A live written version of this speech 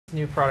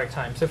New product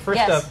time. So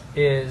first up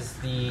is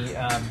the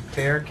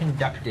Bare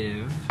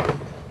Conductive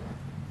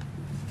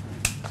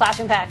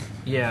Classroom pack.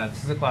 Yeah,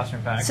 this is a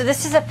classroom pack. So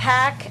this is a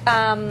pack.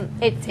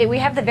 We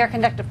have the Bare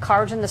Conductive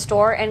cards in the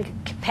store and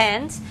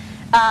pens.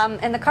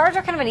 And the cards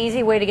are kind of an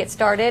easy way to get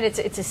started.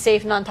 It's a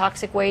safe,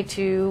 non-toxic way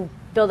to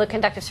build a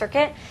conductive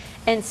circuit.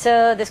 And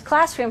so this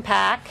classroom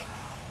pack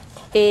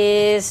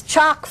is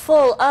chock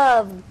full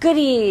of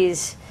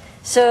goodies.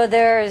 So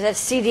there's a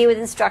CD with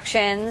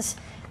instructions.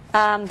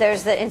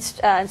 There's the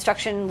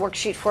instruction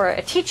worksheet for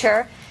a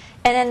teacher.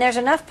 And then there's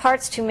enough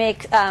parts to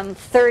make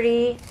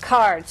 30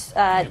 cards,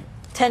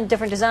 10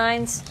 different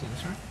designs.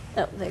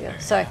 Oh, there you go.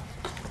 Sorry.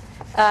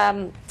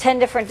 10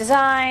 different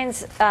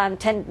designs,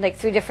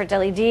 3 different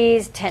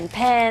LEDs, 10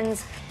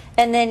 pens,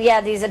 and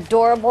then these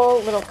adorable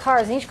little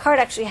cards. And each card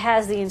actually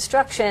has the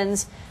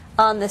instructions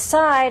on the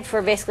side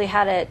for basically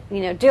how to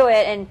do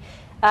it, and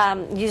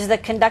use the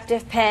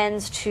conductive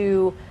pens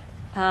to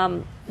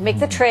make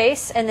the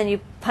trace, and then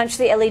you punch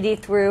the LED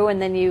through,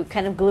 and then you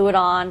kind of glue it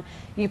on.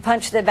 You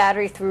punch the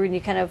battery through, and you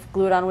kind of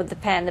glue it on with the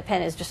pen. The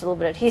pen is just a little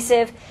bit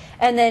adhesive.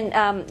 And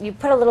then you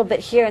put a little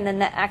bit here, and then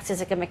that acts as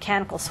like a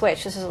mechanical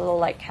switch. This is a little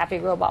like happy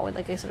robot with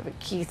like a sort of a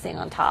key thing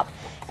on top.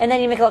 And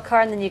then you make a little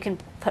card, and then you can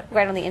put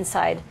right on the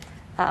inside,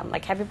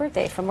 like happy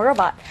birthday from a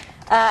robot.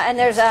 And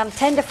there's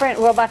 10 different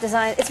robot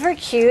designs. It's very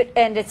cute,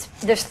 and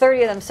there's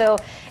 30 of them. So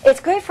it's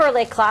great for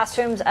like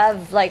classrooms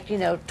of like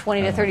 20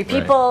 to 30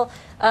 people.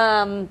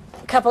 A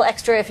couple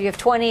extra if you have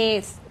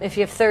 20. If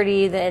you have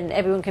 30, then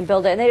everyone can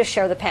build it. And they just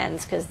share the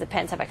pens because the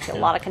pens have actually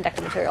a lot of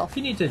conductive material. If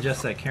you need to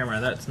adjust that camera,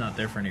 that's not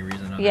there for any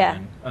reason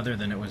other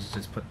than it was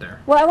just put there.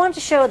 Well, I wanted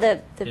to show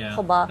the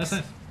whole box.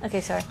 That's nice.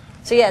 Okay, sorry.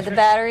 So yeah, the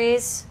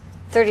batteries,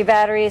 30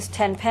 batteries,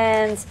 10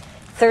 pens,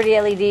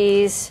 30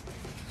 LEDs,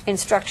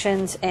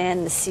 instructions,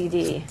 and the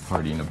CD.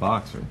 Party in a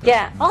box right there.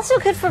 Yeah, also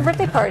good for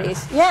birthday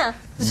parties. Yeah,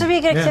 this would be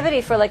a good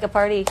activity for like a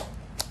party.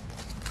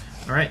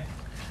 All right.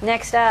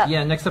 Next up.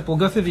 Yeah, next up, we'll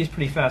go through these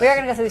pretty fast. We are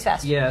going to go through these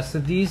fast. Yeah, so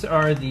these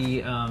are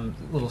the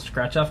little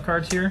scratch-off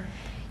cards here.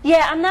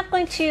 Yeah, I'm not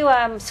going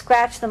to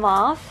scratch them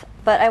off,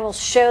 but I will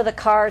show the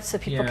cards so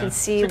people can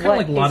see what is up. They're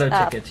kind of like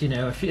lotto tickets,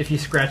 if you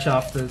scratch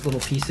off the little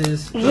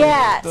pieces.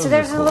 Yeah, so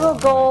there's a little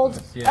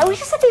gold. Yeah. We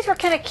just thought these were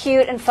kind of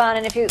cute and fun,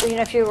 and if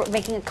you're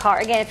making a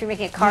card, again, if you're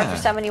making a card for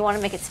someone, you want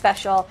to make it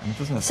special.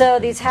 So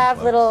these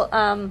have little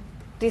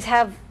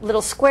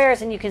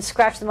squares, and you can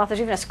scratch them off.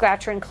 There's even a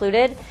scratcher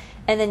included.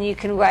 And then you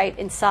can write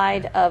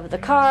inside of the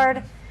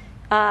card,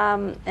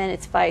 and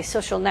it's by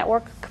Social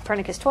Network,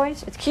 Copernicus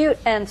Toys. It's cute,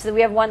 and so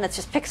we have one that's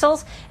just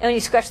pixels, and when you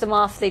scratch them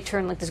off, they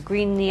turn like this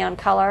green neon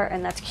color,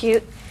 and that's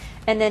cute.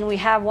 And then we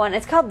have one,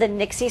 it's called the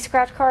Nixie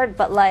scratch card,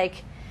 but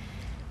like,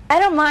 I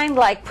don't mind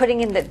like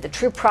putting in the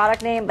true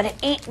product name, but it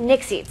ain't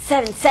Nixie, it's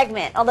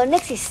 7-segment, although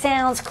Nixie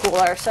sounds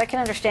cooler, so I can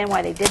understand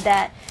why they did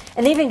that.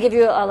 And they even give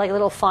you a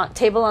little font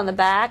table on the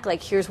back,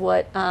 like here's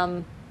what...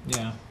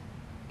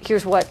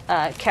 Here's what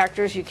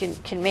characters you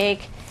can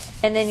make,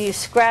 and then you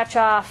scratch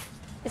off.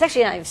 It's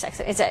actually not even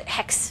segment. It's a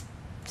hex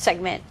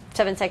segment,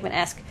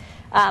 7-segment-esque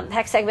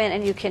hex segment,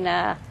 and you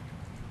can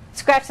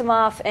scratch them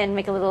off and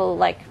make a little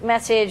like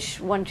message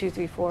 1, 2,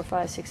 3, 4,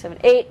 5, 6, 7,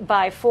 8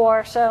 by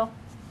 4. So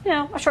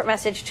a short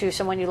message to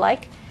someone you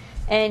like,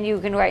 and you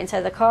can write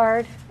inside the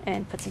card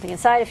and put something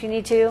inside if you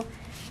need to.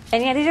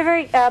 And yeah, these are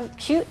very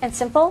cute and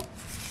simple,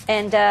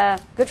 and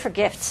good for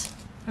gifts.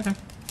 Okay.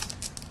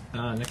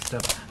 Next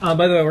up.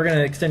 By the way, we're going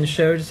to extend the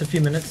show just a few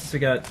minutes since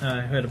we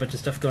had a bunch of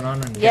stuff going on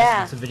and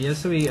some videos.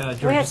 So we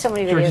have so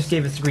many videos. George just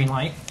gave us the green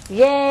light.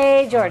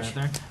 Yay, George!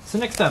 Right. So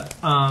next up,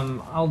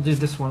 I'll do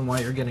this one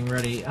while you're getting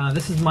ready.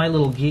 This is My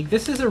Little Geek.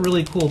 This is a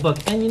really cool book,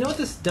 and you know what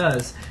this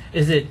does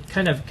is it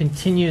kind of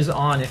continues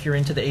on if you're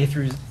into the A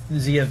through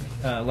Z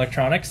of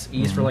electronics.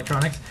 E is for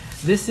electronics.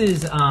 This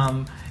is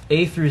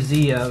A through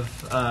Z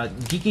of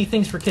geeky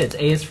things for kids.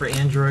 A is for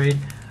Android.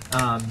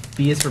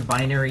 B is for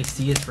binary.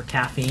 C is for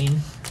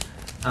caffeine.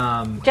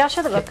 I'll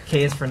show the book.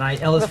 K is for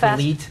night. L is for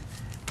elite.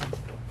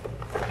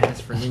 N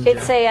is for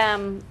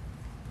ninja.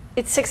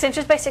 It's 6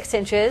 inches by 6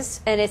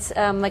 inches, and it's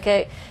like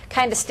a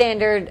kind of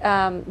standard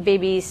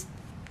baby's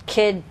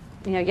kid,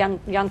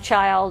 young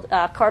child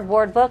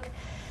cardboard book.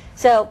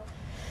 So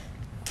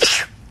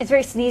it's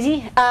very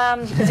sneezy.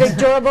 It's very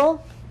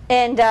durable,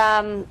 and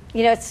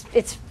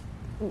it's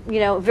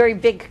very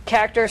big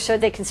character, so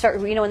they can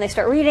start. When they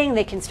start reading,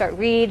 they can start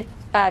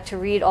to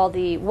read all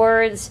the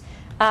words.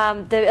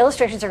 The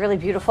illustrations are really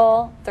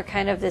beautiful. They're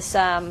kind of this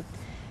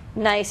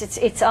nice.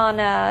 It's on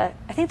I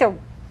think they're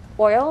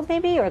oil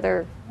maybe, or I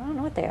don't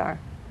know what they are,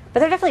 but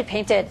they're definitely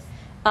painted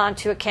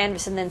onto a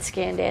canvas and then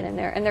scanned in, and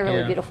they're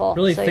really beautiful.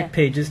 Really thick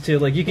pages too.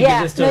 Like you can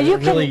give this to a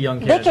really young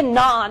kid. They can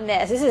gnaw on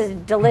this. This is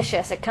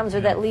delicious. It comes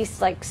with at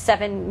least like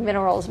 7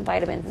 minerals and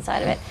vitamins inside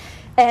of it,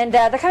 and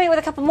they're coming with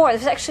a couple more.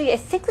 This is actually, I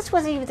think this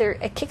was either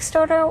a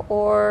Kickstarter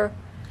or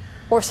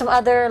some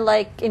other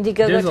like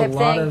Indiegogo type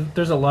thing.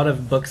 There's a lot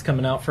of books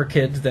coming out for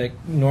kids that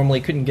normally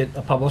couldn't get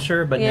a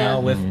publisher, but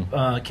now with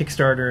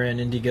Kickstarter and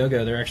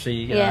Indiegogo, they're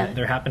actually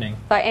they're happening.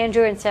 By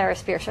Andrew and Sarah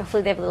Spear. So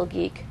hopefully they have a little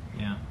geek.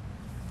 Yeah.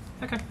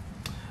 Okay.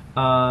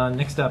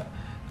 Next up,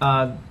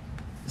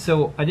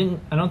 so I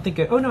don't think,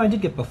 oh no, I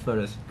did get both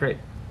photos. Great.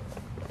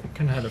 I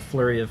kind of had a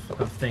flurry of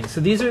things.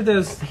 So these are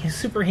those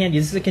super handy.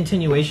 This is a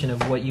continuation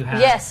of what you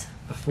had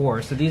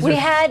before. So these we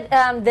had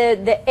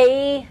the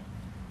A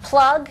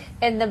plug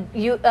and the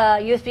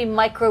USB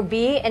micro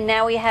B, and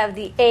now we have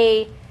the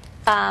A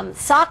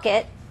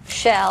socket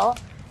shell,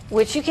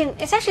 which you can,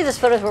 it's actually, those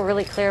photos were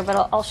really clear,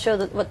 but I'll show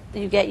what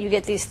you get. You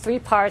get these 3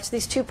 parts,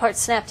 these 2 parts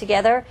snap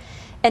together,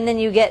 and then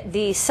you get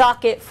the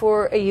socket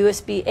for a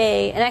USB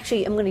A, and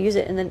actually I'm going to use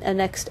it in the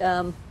next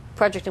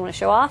project I want to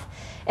show off.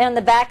 And on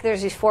the back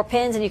there's these 4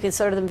 pins, and you can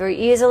solder them very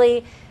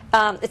easily.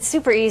 It's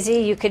super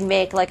easy. You can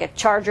make like a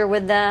charger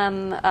with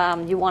them.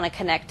 You want to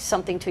connect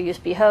something to a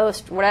USB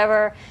host,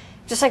 whatever.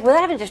 Just like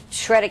without having to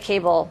shred a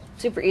cable.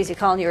 Super easy.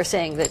 Colin, you were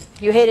saying that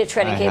you hated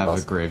shredding cables. I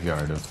have a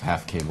graveyard of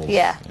half cables.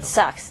 Yeah, it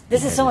sucks.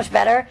 This is so much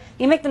better.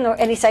 You make them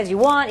any size you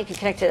want. You can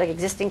connect to like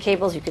existing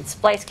cables. You can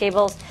splice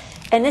cables.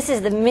 And this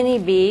is the Mini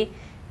B.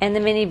 And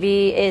the Mini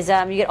B is,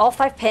 you get all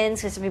 5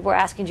 pins, because some people were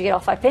asking, do you get all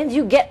 5 pins?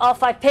 You get all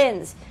 5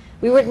 pins.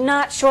 We would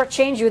not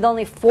shortchange you with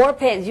only 4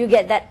 pins. You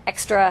get that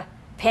extra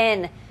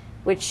pin,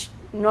 which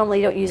normally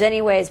you don't use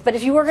anyways. But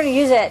if you were going to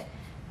use it,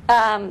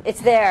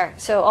 it's there.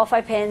 So all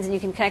 5 pins, and you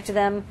can connect to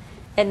them.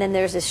 And then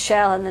there's this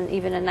shell, and then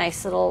even a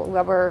nice little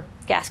rubber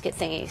gasket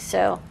thingy.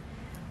 So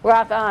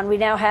rock on. We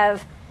now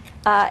have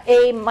a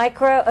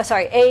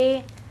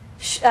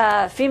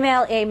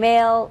female, a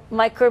male,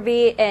 micro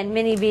B, and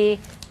mini B.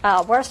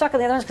 We're stuck on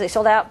the other ones because they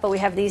sold out, but we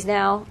have these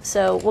now.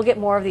 So we'll get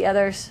more of the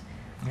others.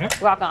 Okay.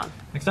 Rock on.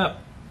 Next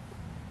up,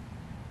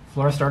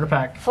 Flora Starter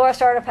Pack. Flora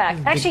Starter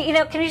Pack. Actually, you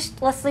know, can you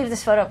let's leave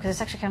this photo because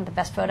it's actually kind of the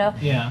best photo.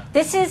 Yeah.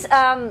 This is,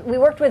 we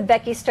worked with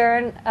Becky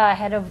Stern,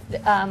 head of,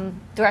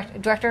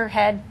 director,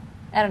 head,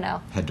 I don't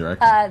know. Head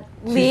director.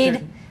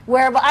 Lead,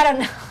 wearable, I don't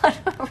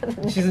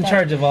know. She's in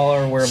charge of all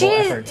our wearable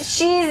efforts.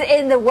 She's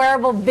in the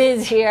wearable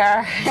biz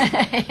here.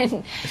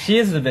 She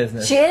is the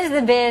business. She is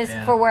the biz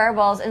for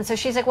wearables. And so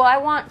she's like, well, I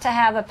want to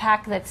have a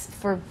pack that's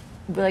for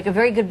like a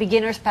very good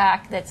beginner's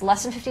pack that's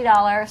less than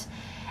 $50.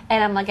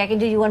 And I'm like, I can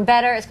do you one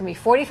better. It's going to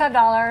be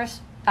 $45,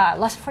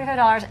 less than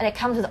 $45. And it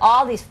comes with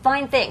all these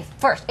fine things.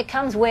 First, it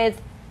comes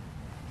with,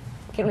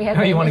 can we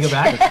have you want to go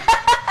back?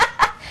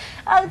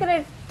 I was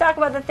going to talk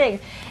about the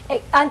things.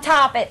 On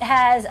top, it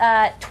has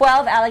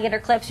 12 alligator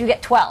clips. You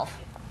get 12.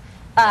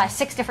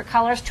 6 different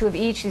colors, 2 of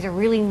each. These are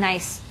really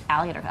nice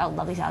alligator. I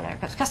love these alligator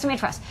clips. Custom made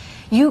for us.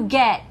 You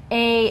get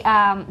a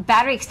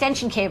battery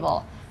extension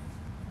cable.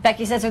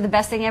 Becky says they're the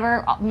best thing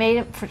ever,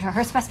 made for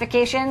her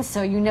specifications,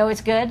 so you know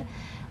it's good.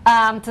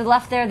 To the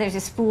left there's a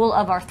spool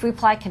of our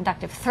 3-ply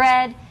conductive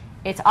thread.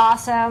 It's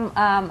awesome.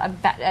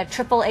 A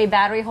AAA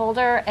battery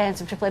holder and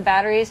some AAA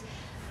batteries.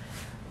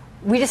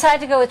 We decided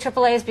to go with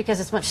AAAs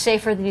because it's much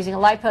safer than using a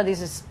LiPo.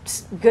 These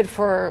is good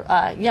for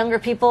younger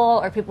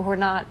people or people who are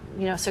not,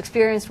 so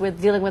experienced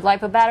with dealing with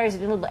LiPo batteries.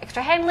 And a little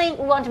extra handling.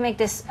 We want to make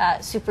this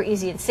super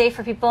easy and safe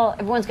for people.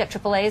 Everyone's got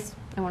AAAs.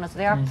 Everyone knows what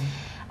they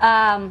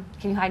are.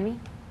 Can you hide me?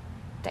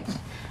 Thanks.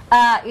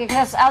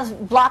 Because I was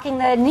blocking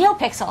the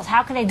NeoPixels.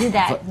 How can I do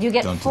that? You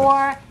get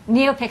 4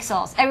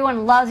 NeoPixels.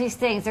 Everyone loves these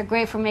things. They're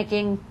great for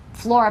making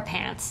Flora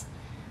pants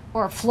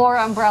or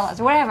Flora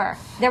umbrellas or whatever.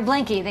 They're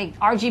blinky. They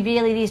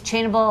RGB LEDs,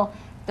 chainable.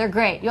 They're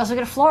great. You also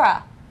get a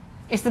Flora.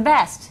 It's the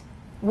best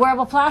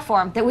wearable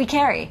platform that we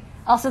carry.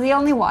 Also the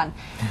only one.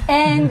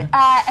 And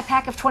a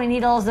pack of 20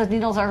 needles. Those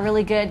needles are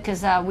really good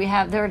because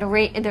they're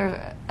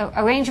an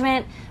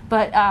arrangement,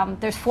 but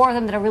there's 4 of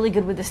them that are really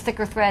good with this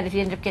thicker thread. If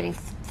you end up getting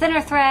thinner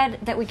thread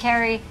that we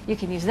carry, you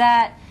can use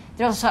that.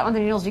 There's also other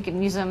needles, you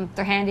can use them.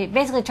 They're handy.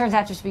 Basically, it turns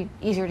out just to be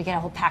easier to get a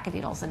whole pack of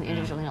needles than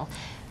individual needles.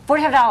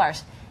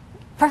 $45.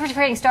 Perfect for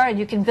getting started.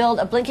 You can build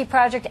a Blinky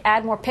project,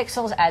 add more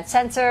pixels, add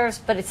sensors,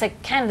 but it's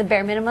like kind of the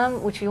bare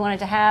minimum, which we wanted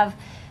to have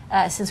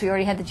since we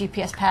already had the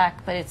GPS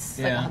pack, but it's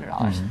like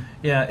 $100.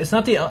 Yeah, it's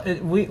not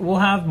we'll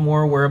have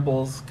more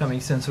wearables coming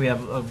soon, so we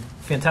have a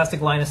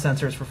fantastic line of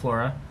sensors for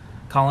Flora.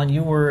 Colin,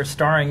 you were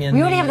starring in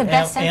we already have the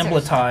best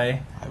Amplify.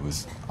 I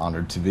was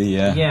honored to be,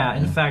 yeah. Yeah,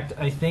 in fact,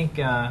 I think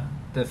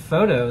the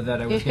photo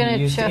that I was going to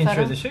use to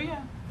intro the show,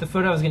 the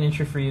photo I was going to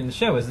intro for you in the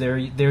show is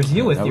there's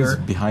you with your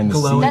behind the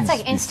glowing. scenes. That's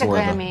like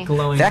Instagram-y.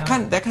 Glowing. That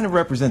kind of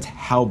represents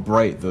how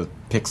bright the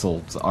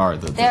pixels are.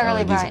 They're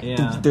really bright.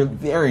 Yeah. They're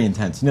very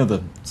intense.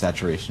 The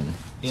saturation.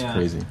 It's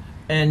crazy.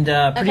 And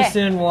pretty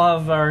soon we'll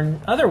have our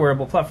other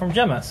wearable platform,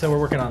 Gemma. So we're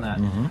working on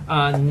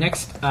that.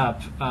 Next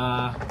up,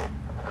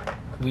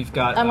 we've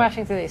got. I'm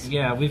rushing through these.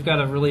 Yeah, we've got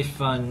a really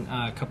fun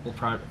couple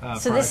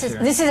So this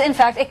is in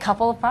fact a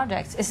couple of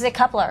projects. This is a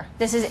coupler.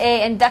 This is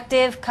a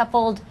inductive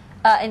coupled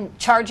and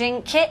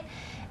charging kit,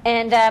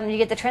 and you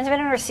get the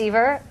transmitter and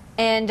receiver.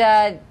 And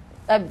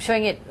I'm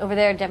showing it over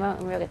there, demo. I'm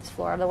gonna get this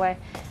floor out of the way.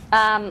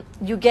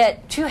 You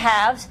get 2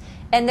 halves.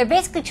 And they're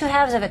basically 2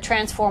 halves of a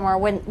transformer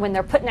when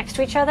they're put next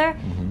to each other.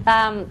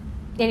 And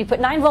you put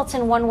 9 volts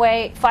in one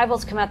way, 5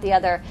 volts come out the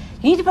other.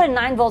 You need to put in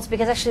 9 volts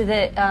because actually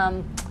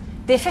the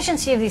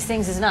efficiency of these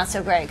things is not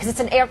so great because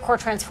it's an air core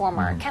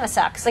transformer. It kind of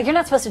sucks. Like you're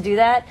not supposed to do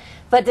that,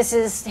 but this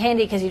is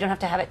handy because you don't have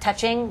to have it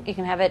touching. You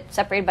can have it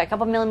separated by a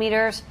couple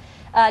millimeters.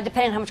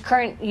 depending on how much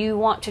current you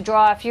want to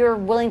draw. If you're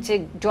willing to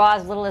draw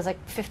as little as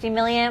like 50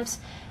 milliamps,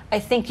 I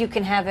think you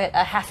can have it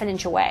a half an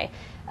inch away.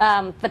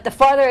 But the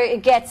farther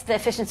it gets, the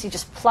efficiency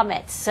just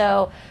plummets.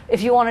 So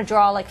if you want to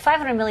draw like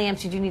 500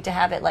 milliamps, you do need to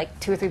have it like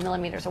 2 or 3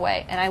 millimeters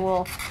away. And I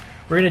will.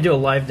 We're going to do a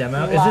live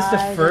demo. Is this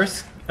the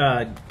first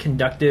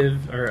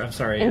conductive, or I'm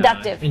sorry,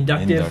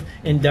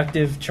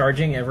 inductive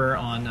charging ever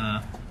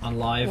on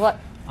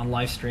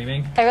live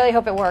streaming? I really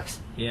hope it works.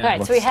 Yeah. All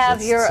right, so we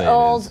have your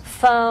old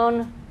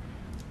phone,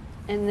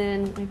 and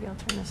then maybe I'll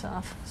turn this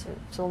off so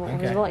it's a little more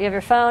visible. You have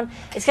your phone.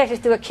 It's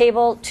connected through a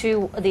cable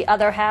to the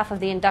other half of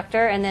the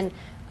inductor, and then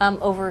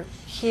over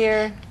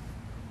here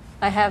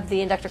I have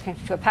the inductor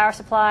connected to a power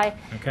supply.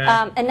 Okay.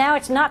 And now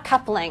it's not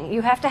coupling.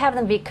 You have to have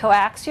them be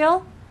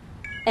coaxial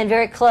and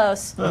very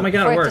close oh my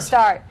God, for it it to works.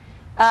 start.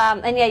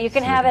 And yeah, you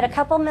can have it a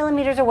couple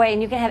millimeters away,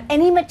 and you can have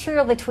any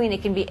material between.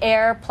 It can be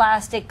air,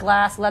 plastic,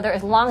 glass, leather,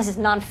 as long as it's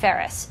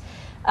non-ferrous.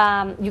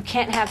 You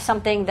can't have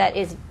something that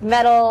is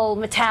metal,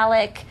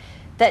 metallic,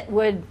 that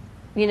would,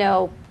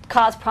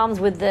 cause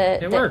problems with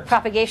the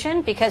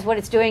propagation, because what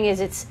it's doing is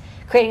it's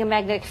creating a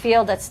magnetic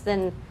field that's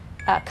then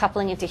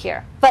coupling into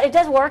here. But it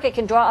does work. It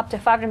can draw up to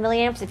 500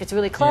 milliamps if it's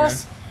really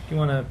close. Yeah. You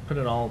want to put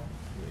it all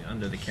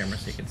under the camera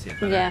so you can see it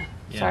better. Yeah.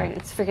 Sorry,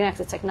 it's freaking out 'cause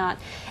it's like not.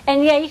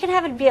 And yeah, you can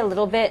have it be a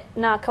little bit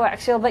not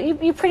coaxial, but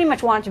you pretty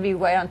much want it to be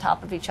right on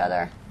top of each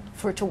other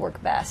for it to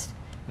work best.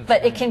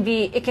 But it can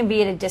be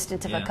at a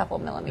distance of a couple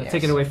millimeters. Now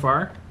take it away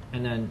far,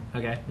 and then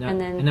and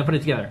then put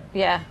it together.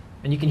 Yeah.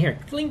 And you can hear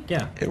it clink.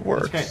 Yeah. It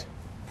works. That's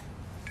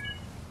great.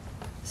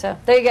 So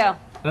there you go.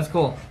 That's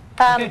cool.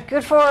 Okay.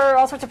 Good for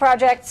all sorts of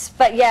projects,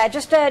 but yeah,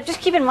 just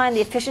keep in mind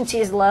the efficiency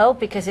is low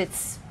because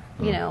it's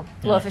low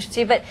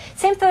efficiency. But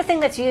same sort of thing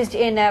that's used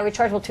in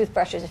rechargeable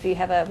toothbrushes. If you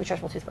have a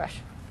rechargeable toothbrush,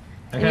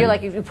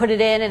 and you put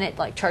it in and it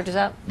like charges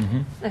up.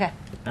 Mm-hmm. Okay.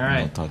 All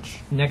right. No touch.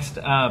 Next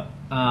up.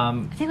 I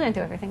think we didn't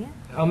do everything yet.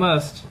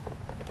 Almost.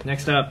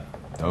 Next up.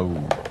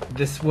 Oh.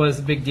 This was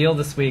a big deal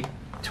this week.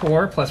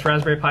 Tor plus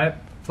Raspberry Pi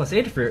plus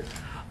Adafruit.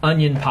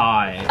 Onion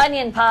pie.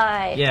 Onion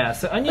pie. Yeah,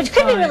 so onion Which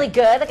pie. could be really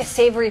good, like a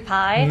savory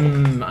pie.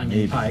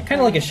 Onion pie. Kind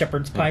of like a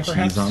shepherd's pie,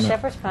 perhaps.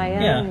 Shepherd's pie,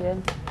 yeah.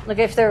 Good. Like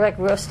if they're like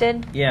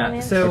roasted. Yeah.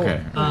 onions. So.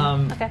 Okay.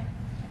 Okay.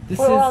 This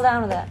We're is, all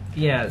down with that.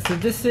 Yeah. So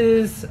this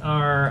is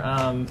our.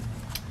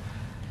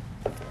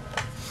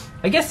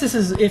 I guess this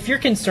is if you're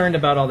concerned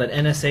about all that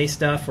NSA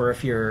stuff, or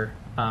if you're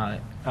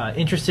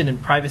interested in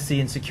privacy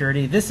and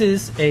security. This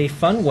is a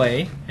fun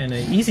way and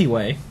an easy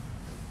way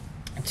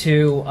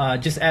to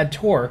just add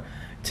Tor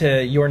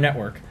to your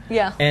network.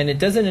 Yeah. And it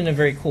does it in a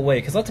very cool way,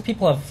 because lots of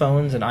people have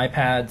phones and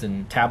iPads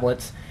and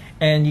tablets,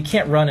 and you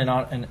can't run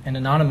an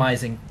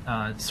anonymizing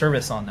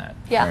service on that.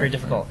 Yeah. It's very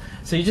difficult.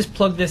 So you just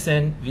plug this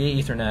in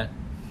via Ethernet,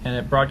 and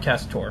it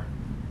broadcasts Tor.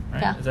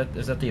 Right? Yeah. Is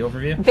that the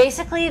overview?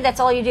 Basically,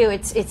 that's all you do.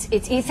 It's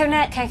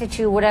Ethernet connected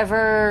to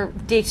whatever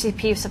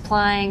DHCP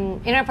supplying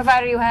internet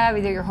provider you have,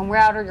 either your home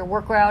router, your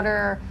work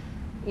router.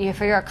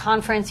 If you're at a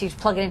conference, you just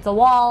plug it into the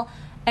wall.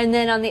 And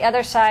then on the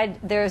other side,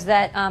 there's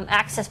that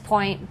access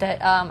point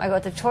that I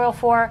wrote the tutorial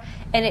for,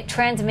 and it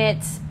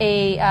transmits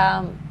a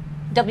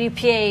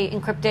WPA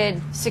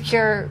encrypted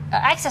secure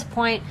access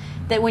point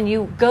that when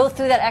you go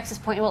through that access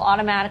point, it will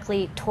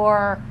automatically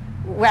Tor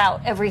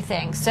route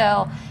everything.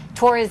 So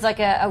Tor is like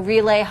a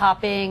relay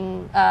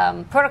hopping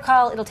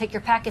protocol. It'll take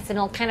your packets and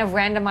it'll kind of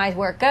randomize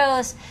where it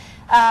goes.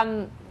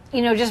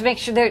 Just make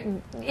sure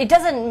it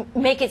doesn't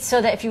make it so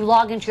that if you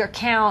log into your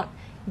account,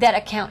 that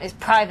account is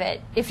private.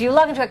 If you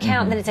log into an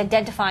account, then it's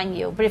identifying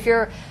you. But if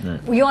you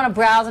want to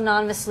browse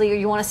anonymously, or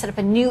you want to set up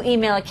a new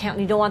email account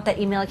and you don't want that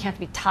email account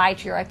to be tied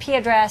to your IP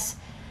address,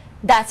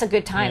 that's a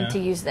good time to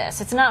use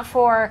this. It's not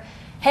for,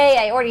 hey,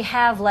 I already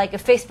have like a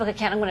Facebook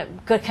account, I'm going to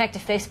go connect to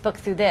Facebook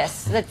through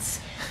this.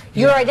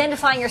 You're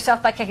identifying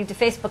yourself by connecting to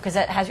Facebook because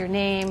that has your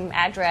name,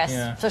 address,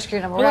 social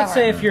security number, well, whatever. let's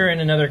say if you're in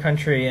another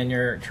country and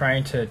you're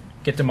trying to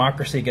get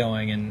democracy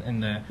going,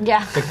 and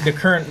the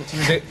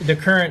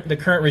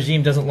current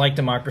regime doesn't like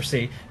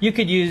democracy. You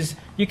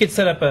could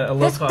set up a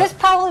local. This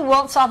probably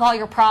won't solve all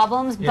your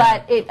problems,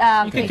 but it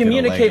you can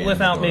communicate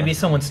without maybe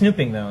someone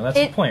snooping, though. That's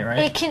the point, right?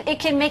 It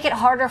can make it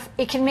harder.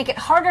 It can make it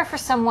harder for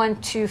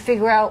someone to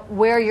figure out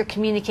where you're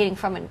communicating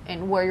from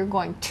and where you're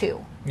going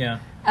to. Yeah.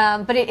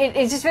 But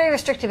it's just very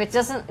restrictive. It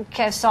doesn't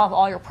kind of solve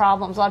all your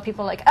problems. A lot of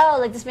people are like,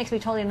 oh, this makes me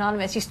totally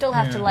anonymous. You still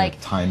have to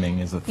timing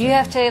is a thing. You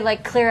have to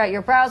clear out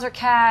your browser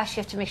cache.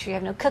 You have to make sure you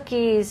have no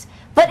cookies.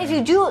 But if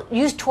you do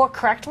use Tor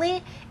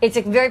correctly, it's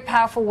a very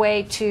powerful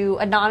way to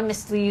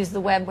anonymously use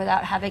the web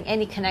without having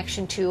any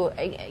connection to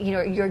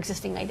your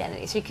existing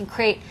identity. So you can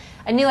create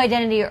a new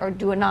identity or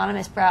do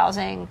anonymous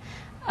browsing.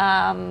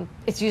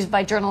 It's used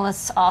by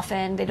journalists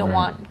often. They don't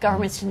want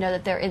governments to know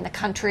that they're in the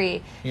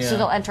country, so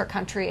they'll enter a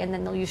country and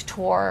then they'll use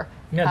Tor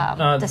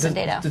to send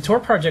data. The Tor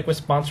project was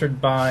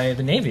sponsored by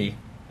the Navy.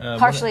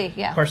 Partially.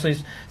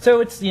 So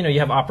it's you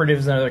have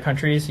operatives in other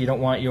countries. You don't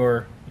want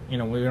we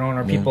don't want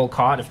our people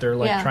caught if they're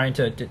trying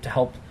to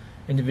help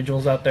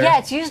individuals out there. Yeah,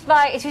 it's used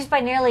by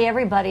nearly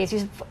everybody. It's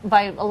used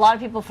by a lot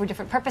of people for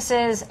different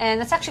purposes,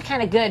 and that's actually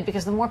kind of good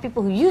because the more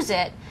people who use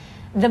it,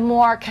 the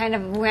more kind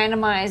of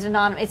randomized,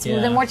 anonymous, Yeah.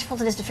 the more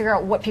difficult it is to figure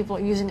out what people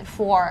are using it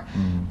for.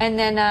 And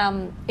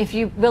then if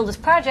you build this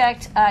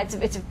project,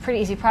 it's a pretty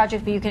easy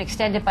project, but you can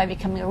extend it by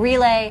becoming a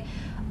relay.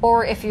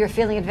 Or if you're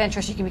feeling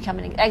adventurous, you can become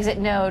an exit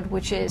node,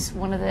 which is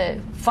one of the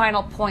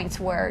final points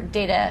where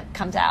data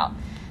comes out.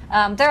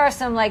 There are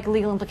some like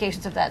legal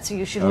implications of that, so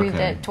you should read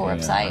the Tor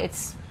website.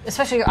 It's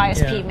especially your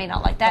ISP may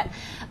not like that,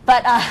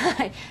 but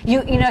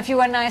you know if you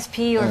run an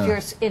ISP or if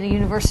you're in a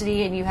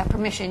university and you have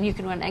permission, you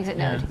can run an exit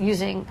node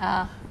using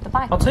the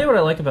Pi. I'll tell you what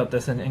I like about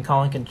this, and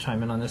Colin can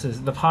chime in on this.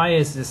 Is the Pi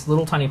is this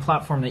little tiny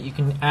platform that you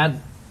can add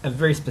a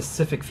very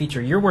specific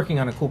feature. You're working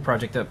on a cool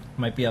project that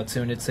might be out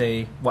soon. It's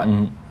a what?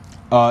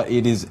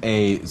 It is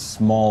a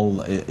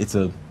small. It's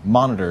a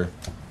monitor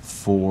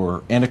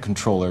and a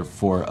controller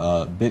for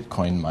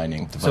Bitcoin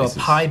mining devices. So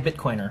a Pi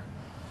Bitcoiner.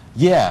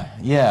 Yeah.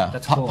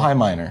 That's cool. Pi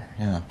miner.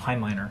 Yeah. Pi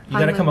miner. You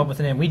got to come up with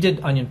a name. We did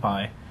Onion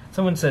Pi.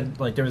 Someone said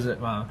like there was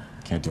a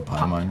Can't do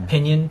Pi miner.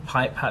 Pinion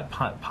Pi.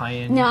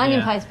 No,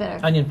 Onion Pi is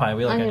better. Onion Pie.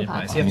 We like Onion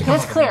Pie. So you have to come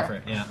That's up with a name for clear.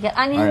 it. Yeah. Get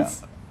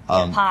onions,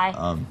 get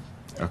pie.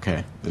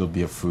 Okay, it'll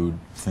be a food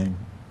thing.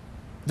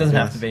 Doesn't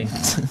have to be.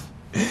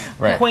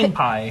 Right. Coin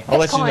Pie. I'll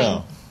let you Bitcoin.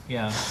 know.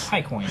 Yeah.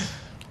 Pi coin.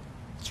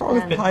 What's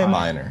wrong with Pi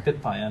miner?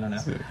 Bit Pie. I don't know.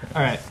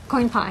 All right.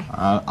 Coin pie.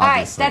 All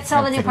right, that's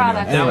all the new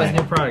products. That was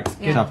new products.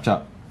 Yeah. Chop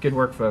chop. Good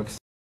work, folks.